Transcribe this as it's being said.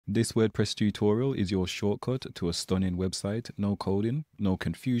This WordPress tutorial is your shortcut to a stunning website. No coding, no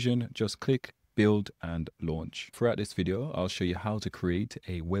confusion, just click, build and launch. Throughout this video, I'll show you how to create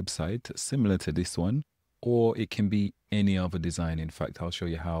a website similar to this one, or it can be any other design. In fact, I'll show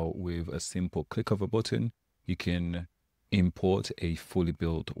you how with a simple click of a button, you can import a fully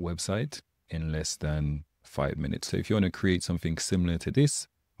built website in less than 5 minutes. So if you want to create something similar to this,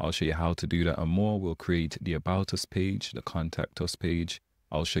 I'll show you how to do that and more. We'll create the About Us page, the Contact Us page.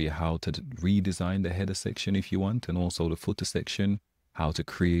 I'll show you how to redesign the header section if you want, and also the footer section, how to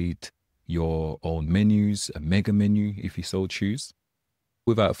create your own menus, a mega menu if you so choose.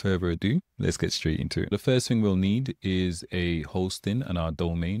 Without further ado, let's get straight into it. The first thing we'll need is a hosting and our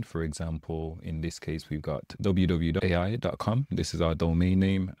domain. For example, in this case, we've got www.ai.com. This is our domain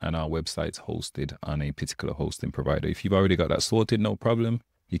name, and our website's hosted on a particular hosting provider. If you've already got that sorted, no problem.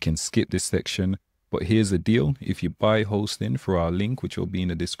 You can skip this section. But here's the deal. If you buy hosting through our link, which will be in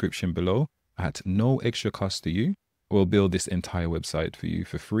the description below, at no extra cost to you, we'll build this entire website for you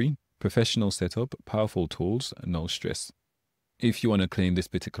for free. Professional setup, powerful tools, no stress. If you want to claim this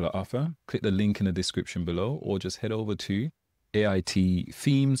particular offer, click the link in the description below, or just head over to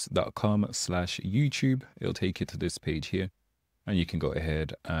Ait-Themes.Club/YouTube. It'll take you to this page here, and you can go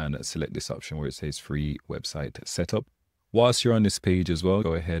ahead and select this option where it says free website setup. Whilst you're on this page as well,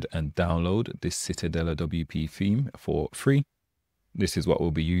 go ahead and download this Citadella WP theme for free. This is what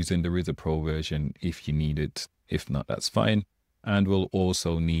we'll be using. There is a pro version if you need it. If not, that's fine. And we'll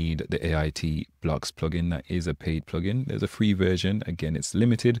also need the AIT blocks plugin. That is a paid plugin. There's a free version. Again, it's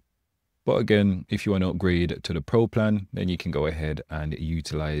limited. But again, if you want to upgrade to the pro plan, then you can go ahead and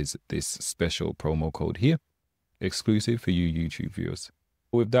utilize this special promo code here, exclusive for you YouTube viewers.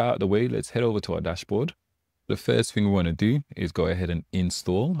 With that out of the way, let's head over to our dashboard. The first thing we want to do is go ahead and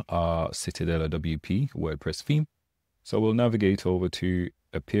install our Citadella WP WordPress theme. So we'll navigate over to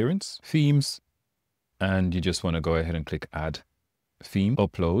Appearance, Themes, and you just want to go ahead and click Add Theme,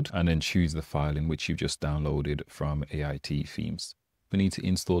 Upload, and then choose the file in which you've just downloaded from AIT Themes. We need to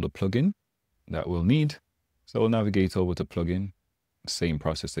install the plugin that we'll need. So we'll navigate over to Plugin, same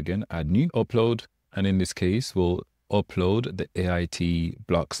process again, Add New, Upload, and in this case, we'll upload the AIT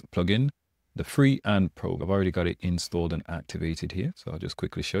Blocks plugin, the free and pro. I've already got it installed and activated here, so I'll just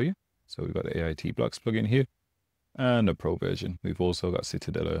quickly show you. So we've got the AIT Blocks plugin here and the pro version. We've also got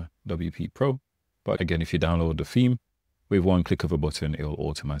Citadella WP Pro. But again, if you download the theme, with one click of a button, it will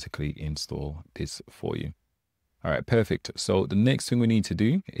automatically install this for you. All right, perfect. So the next thing we need to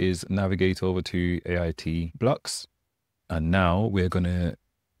do is navigate over to AIT Blocks. And now we're going to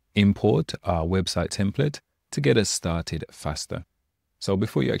import our website template to get us started faster. So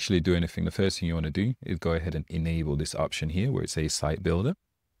before you actually do anything, the first thing you want to do is go ahead and enable this option here where it says Site Builder,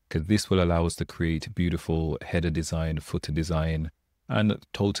 because this will allow us to create beautiful header design, footer design, and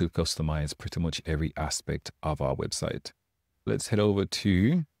totally customize pretty much every aspect of our website. Let's head over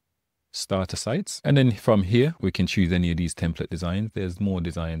to Starter Sites. And then from here, we can choose any of these template designs. There's more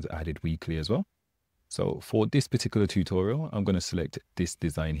designs added weekly as well. So for this particular tutorial, I'm going to select this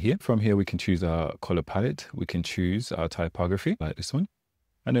design here. From here, we can choose our color palette. We can choose our typography like this one.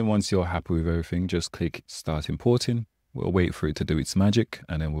 And then once you're happy with everything, just click Start Importing. We'll wait for it to do its magic,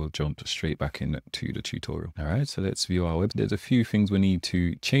 and then we'll jump straight back into the tutorial. All right, so let's view our web. There's a few things we need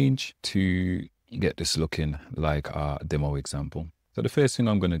to change to get this looking like our demo example. So the first thing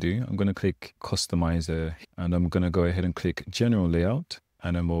I'm going to do, I'm going to click Customizer, and I'm going to go ahead and click General Layout,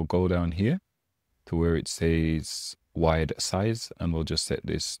 and then we'll go down here to where it says wide size, and we'll just set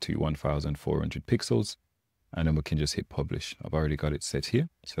this to 1400 pixels, and then we can just hit publish. I've already got it set here,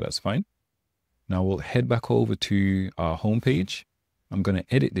 so that's fine. Now we'll head back over to our home page. I'm going to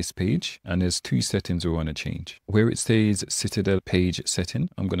edit this page, and there's two settings we want to change. Where it says Citadel page setting,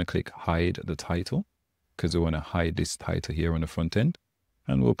 I'm going to click hide the title, because we want to hide this title here on the front end,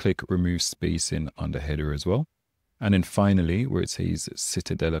 and we'll click remove spacing on the header as well. And then finally, where it says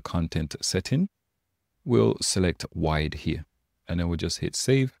Citadella content setting, we'll select wide here, and then we'll just hit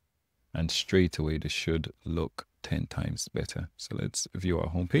save, and straight away this should look 10 times better. So let's view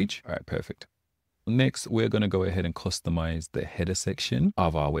our homepage. All right, perfect. Next, we're going to go ahead and customize the header section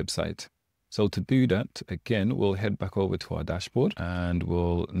of our website. So to do that, again, we'll head back over to our dashboard and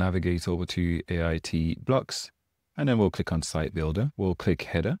we'll navigate over to AIT Blocks, and then we'll click on Site Builder. We'll click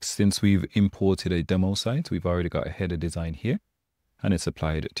Header. Since we've imported a demo site, we've already got a header design here, and it's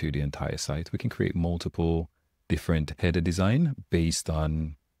applied to the entire site. We can create multiple different header design based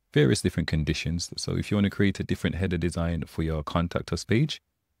on various different conditions. So if you want to create a different header design for your Contact Us page,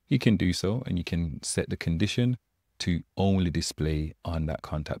 you can do so, and you can set the condition to only display on that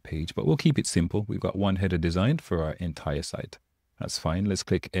contact page, but we'll keep it simple. We've got one header design for our entire site. That's fine. Let's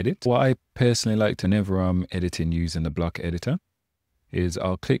click edit. What I personally like to whenever I'm editing using the block editor is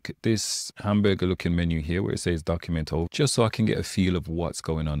I'll click this hamburger looking menu here where it says document over, just so I can get a feel of what's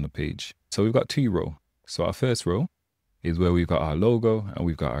going on the page. So we've got 2 rows. So our first row is where we've got our logo and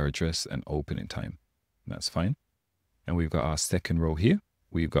we've got our address and opening time. That's fine. And we've got our second row here.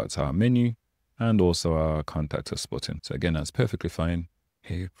 We've got our menu and also our contact us button. So again, that's perfectly fine.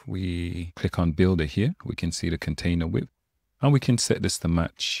 If we click on builder here, we can see the container width and we can set this to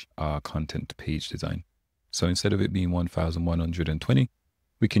match our content page design. So instead of it being 1120,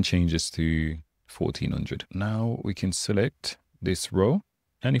 we can change this to 1400. Now we can select this row.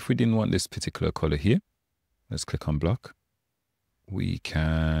 And if we didn't want this particular color here, let's click on block. We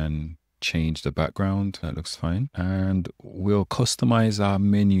can change the background. That looks fine. And we'll customize our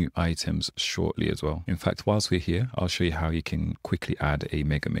menu items shortly as well. In fact, whilst we're here, I'll show you how you can quickly add a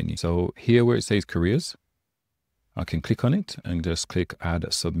mega menu. So here where it says careers, I can click on it and just click add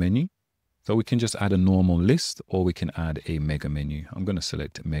submenu. So we can just add a normal list or we can add a mega menu. I'm going to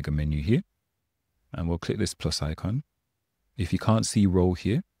select mega menu here and we'll click this plus icon. If you can't see row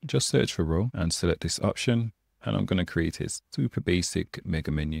here, just search for row and select this option. And I'm going to create a super basic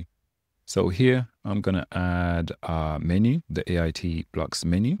mega menu. So here I'm going to add our menu, the AIT blocks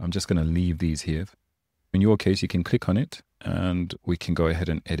menu. I'm just going to leave these here. In your case, you can click on it and we can go ahead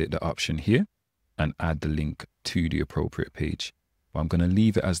and edit the option here and add the link to the appropriate page. But I'm going to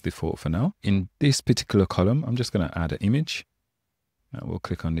leave it as default for now. In this particular column, I'm just going to add an image. And we'll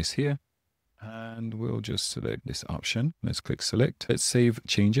click on this here and we'll just select this option. Let's click select. Let's save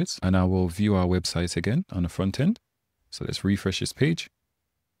changes and I will view our website again on the front end. So let's refresh this page.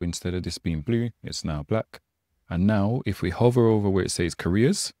 Instead of this being blue, it's now black. And now if we hover over where it says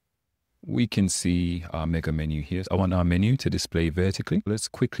careers, we can see our mega menu here. I want our menu to display vertically. Let's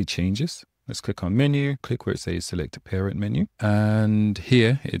quickly change this. Let's click on menu, click where it says select a parent menu. And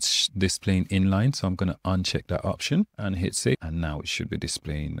here it's displaying inline. So I'm going to uncheck that option and hit save. And now it should be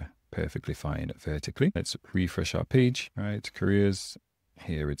displaying perfectly fine vertically. Let's refresh our page, right? Careers.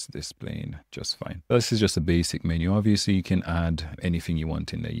 Here it's displaying just fine. This is just a basic menu. Obviously you can add anything you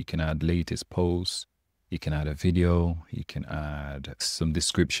want in there. You can add latest posts. You can add a video. You can add some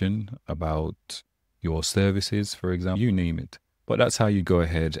description about your services, for example, you name it. But that's how you go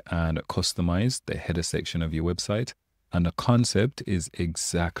ahead and customize the header section of your website. And the concept is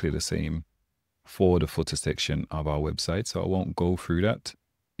exactly the same for the footer section of our website. So I won't go through that.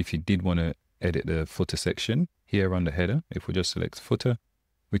 If you did want to edit the footer section here on the header, if we just select footer,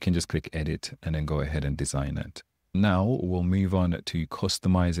 we can just click edit and then go ahead and design it. Now we'll move on to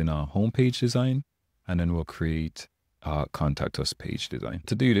customizing our homepage design and then we'll create our contact us page design.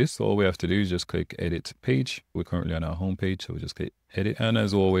 To do this, all we have to do is just click edit page. We're currently on our homepage, so we'll just click edit. And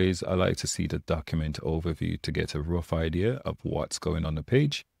as always, I like to see the document overview to get a rough idea of what's going on the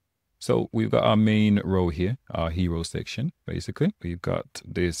page. So we've got our main row here, our hero section, basically. We've got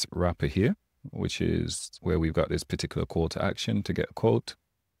this wrapper here, which is where we've got this particular call to action to get a quote.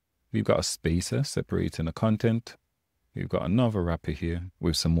 We've got a spacer separating the content. We've got another wrapper here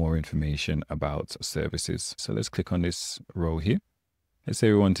with some more information about services. So let's click on this row here. Let's say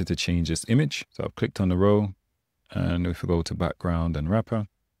we wanted to change this image. So I've clicked on the row and if we go to background and wrapper,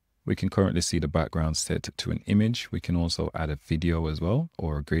 we can currently see the background set to an image. We can also add a video as well,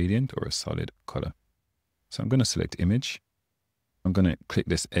 or a gradient or a solid color. So I'm going to select image. I'm going to click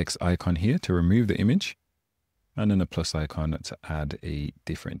this X icon here to remove the image. And then a plus icon to add a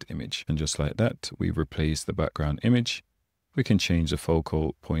different image. And just like that, we've replaced the background image. We can change the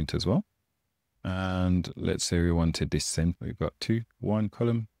focal point as well. And let's say we wanted this center. We've got one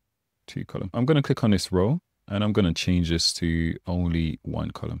column, 2 column. I'm going to click on this row and I'm going to change this to only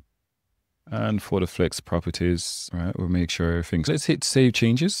 1 column. And for the flex properties, right, we'll make sure everything's. Let's hit save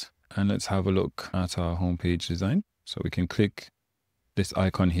changes and let's have a look at our homepage design. So we can click this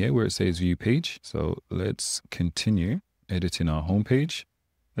icon here where it says view page. So let's continue editing our homepage.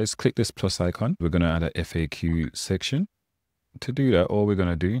 Let's click this plus icon. We're going to add a FAQ section. To do that, all we're going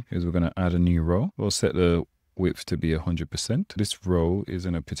to do is we're going to add a new row. We'll set the width to be 100%. This row is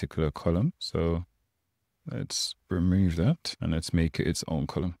in a particular column. So let's remove that and let's make it its own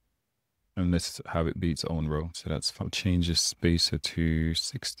column. And let's have it be its own row. So that's, I'll change this spacer to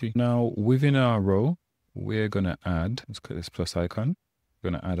 60. Now within our row, we're going to add, let's click this plus icon.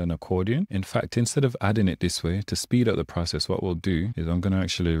 We're going to add an accordion. In fact, instead of adding it this way, to speed up the process, what we'll do is I'm going to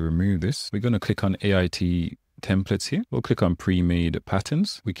actually remove this. We're going to click on AIT templates here. We'll click on pre-made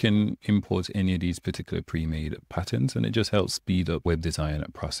patterns. We can import any of these particular pre-made patterns and it just helps speed up web design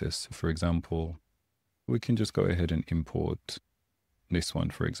process. For example, we can just go ahead and import this one,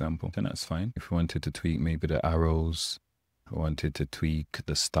 for example, and that's fine. If we wanted to tweak maybe the arrows wanted to tweak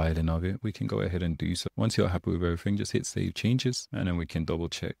the styling of it, we can go ahead and do so. Once you're happy with everything, just hit save changes, and then we can double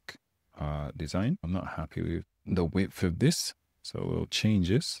check our design. I'm not happy with the width of this, so we'll change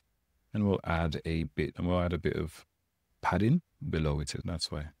this, and we'll add a bit of padding below it.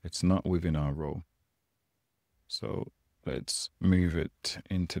 That's why it's not within our row. So let's move it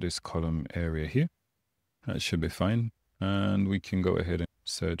into this column area here. That should be fine. And we can go ahead and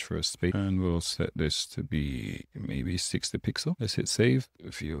search for a space, and we'll set this to be maybe 60 pixel. Let's hit save.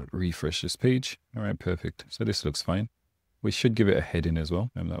 If you refresh this page, all right, perfect. So this looks fine. We should give it a heading as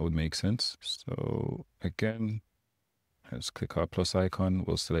well, and that would make sense. So again, let's click our plus icon.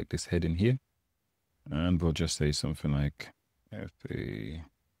 We'll select this heading here, and we'll just say something like FAQ.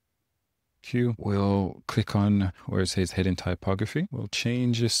 We'll click on where it says heading typography. We'll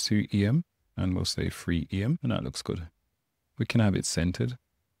change this to EM, and we'll say free EM, and that looks good. We can have it centered,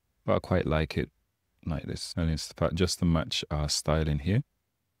 but I quite like it like this. And it's just to match our styling here.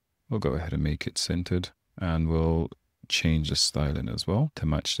 We'll go ahead and make it centered, and we'll change the styling as well to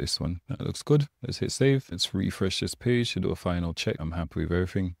match this one. That looks good. Let's hit save. Let's refresh this page to do a final check. I'm happy with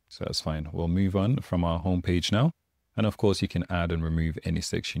everything, so that's fine. We'll move on from our home page now. And of course, you can add and remove any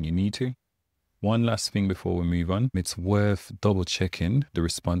section you need to. One last thing before we move on, it's worth double checking the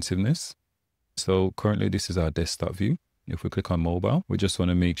responsiveness. So currently this is our desktop view. If we click on mobile, we just want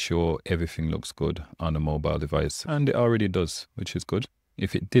to make sure everything looks good on a mobile device, and it already does, which is good.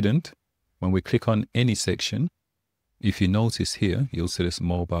 If it didn't, when we click on any section, if you notice here, you'll see this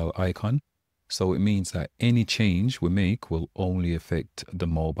mobile icon. So it means that any change we make will only affect the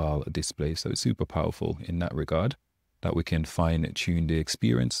mobile display. So it's super powerful in that regard, that we can fine tune the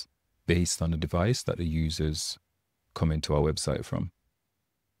experience based on the device that the users come into our website from.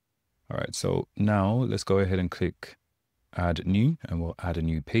 All right, so now let's go ahead and click add new, and we'll add a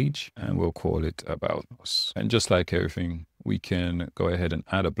new page, and we'll call it about us. And just like everything, we can go ahead and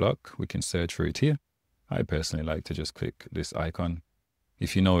add a block. We can search for it here. I personally like to just click this icon.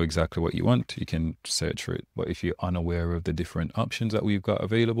 If you know exactly what you want, you can search for it. But if you're unaware of the different options that we've got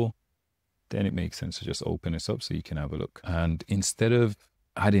available, then it makes sense to just open this up so you can have a look. And instead of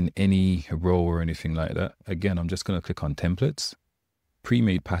adding any row or anything like that, again, I'm just going to click on templates,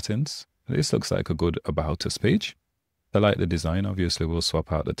 pre-made patterns. This looks like a good about us page. I like the design. Obviously, we'll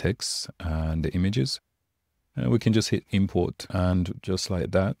swap out the text and the images, and we can just hit import. And just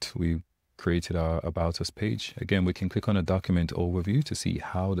like that, we created our about us page. Again, we can click on a document overview to see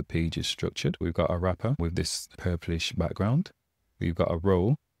how the page is structured. We've got a wrapper with this purplish background. We've got a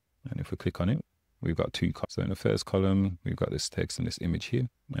row, and if we click on it, we've got two columns. So in the first column, we've got this text and this image here,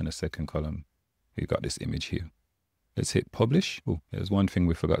 and the second column, we've got this image here. Let's hit publish. Oh, there's one thing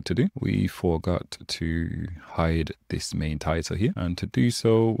we forgot to do. We forgot to hide this main title here. And to do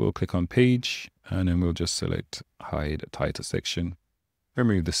so, we'll click on page, and then we'll just select hide title section,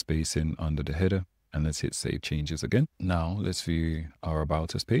 remove the spacing under the header, and let's hit save changes again. Now let's view our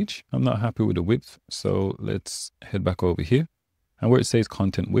about us page. I'm not happy with the width, so let's head back over here. And where it says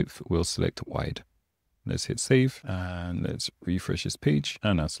content width, we'll select wide. Let's hit save, and let's refresh this page,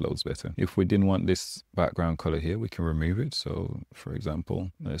 and that's loads better. If we didn't want this background color here, we can remove it. So for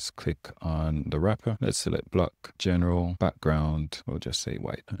example, let's click on the wrapper. Let's select block, general, background. We'll just say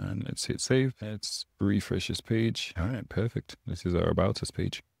white, and let's hit save. Let's refresh this page. All right, perfect. This is our about us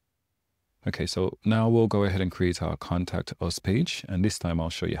page. Okay, so now we'll go ahead and create our contact us page. And this time I'll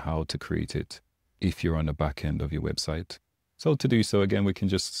show you how to create it if you're on the back end of your website. So to do so, again, we can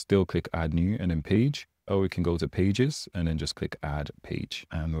just still click add new and then page, or we can go to pages and then just click add page,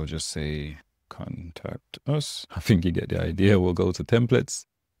 and we'll just say contact us. I think you get the idea. We'll go to templates,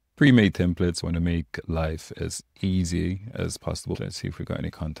 pre-made templates. Want to make life as easy as possible. Let's see if we got any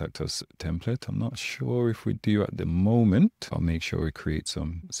contact us template. I'm not sure if we do at the moment. I'll make sure we create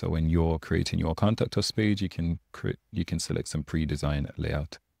some. So when you're creating your contact us page, you can select some pre-designed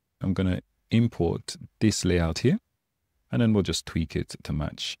layout. I'm going to import this layout here, and then we'll just tweak it to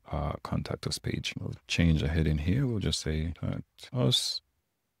match our contact us page. We'll change the heading here. We'll just say contact us,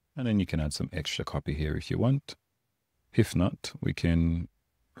 and then you can add some extra copy here if you want. If not, we can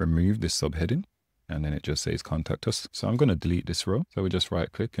remove this subheading, and then it just says contact us. So I'm going to delete this row. So we just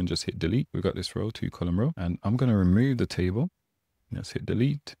right click and just hit delete. We've got this row, 2-column row, and I'm going to remove the table. Let's hit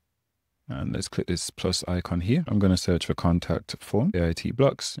delete. And let's click this plus icon here. I'm going to search for contact form, Ait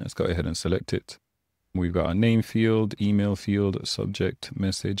blocks. Let's go ahead and select it. We've got a name field, email field, subject,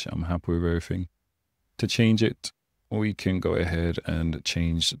 message. I'm happy with everything. To change it, we can go ahead and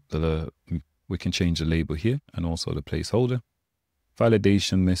change the label here, and also the placeholder.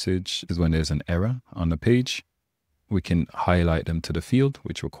 Validation message is when there's an error on the page. We can highlight them to the field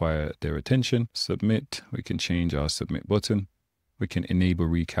which require their attention. Submit, we can change our submit button. We can enable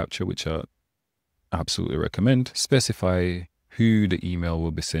reCAPTCHA, which I absolutely recommend. Specify who the email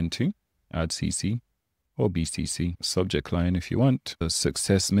will be sent to, add CC or BCC. Subject line if you want. The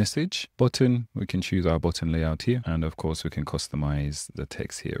success message button, we can choose our button layout here. And of course we can customize the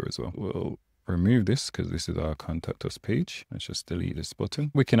text here as well. We'll remove this because this is our contact us page. Let's just delete this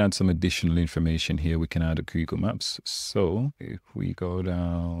button. We can add some additional information here. We can add a Google Maps. So if we go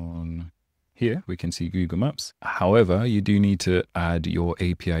down here, we can see Google Maps. However, you do need to add your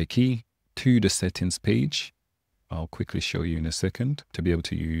API key to the settings page. I'll quickly show you in a second to be able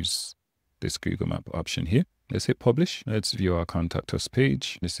to use this Google Map option here. Let's hit publish. Let's view our contact us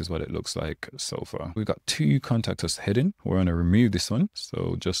page. This is what it looks like so far. We've got two contact us heading. We're going to remove this one.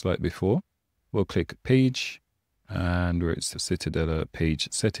 So just like before, we'll click page, and where it's the Citadel page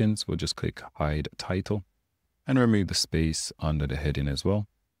settings, we'll just click hide title and remove the space under the heading as well.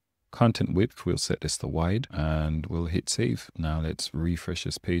 Content width, we'll set this to wide and we'll hit save. Now let's refresh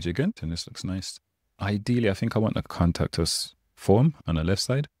this page again and this looks nice. Ideally, I think I want a contact us form on the left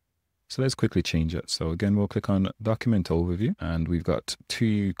side. So let's quickly change it. So again, we'll click on document overview and we've got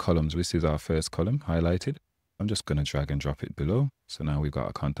two columns. This is our first column highlighted. I'm just going to drag and drop it below. So now we've got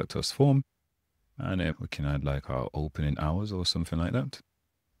a contact us form, and then we can add like our opening hours or something like that.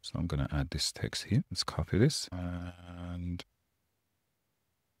 So I'm going to add this text here. Let's copy this and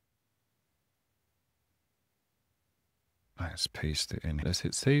let's paste it in. Let's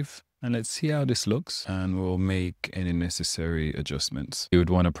hit save and let's see how this looks, and we'll make any necessary adjustments. You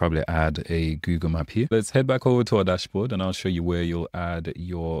would want to probably add a Google map here. Let's head back over to our dashboard and I'll show you where you'll add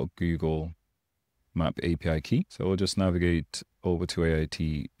your Google Map API key. So we'll just navigate over to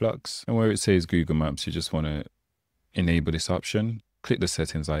AIT blocks, and where it says Google Maps, you just want to enable this option. Click the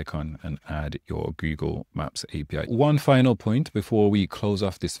settings icon and add your Google Maps API. One final point before we close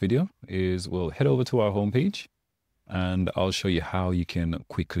off this video is we'll head over to our homepage and I'll show you how you can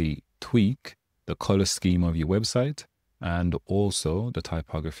quickly tweak the color scheme of your website and also the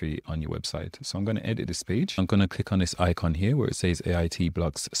typography on your website. So I'm going to edit this page. I'm going to click on this icon here where it says AIT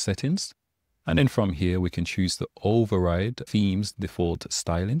blocks settings. And then from here, we can choose to override themes default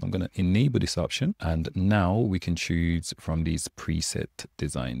styling. I'm going to enable this option. And now we can choose from these preset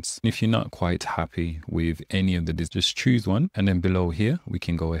designs. If you're not quite happy with any of the designs, just choose one. And then below here, we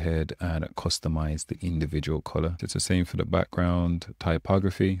can go ahead and customize the individual color. It's the same for the background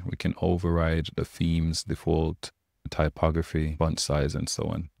typography. We can override the themes default typography, font size, and so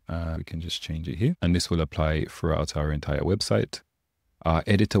on. We can just change it here. And this will apply throughout our entire website. Our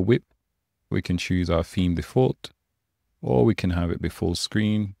editor width, we can choose our theme default, or we can have it be full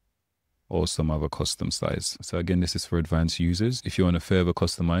screen or some other custom size. So again, this is for advanced users. If you want to further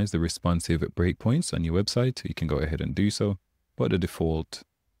customize the responsive breakpoints on your website, you can go ahead and do so, but the default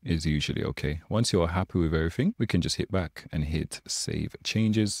is usually okay. Once you're happy with everything, we can just hit back and hit save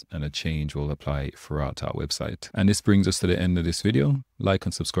changes, and a change will apply throughout our website. And this brings us to the end of this video. Like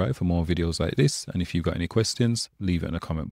and subscribe for more videos like this. And if you've got any questions, leave it in the comment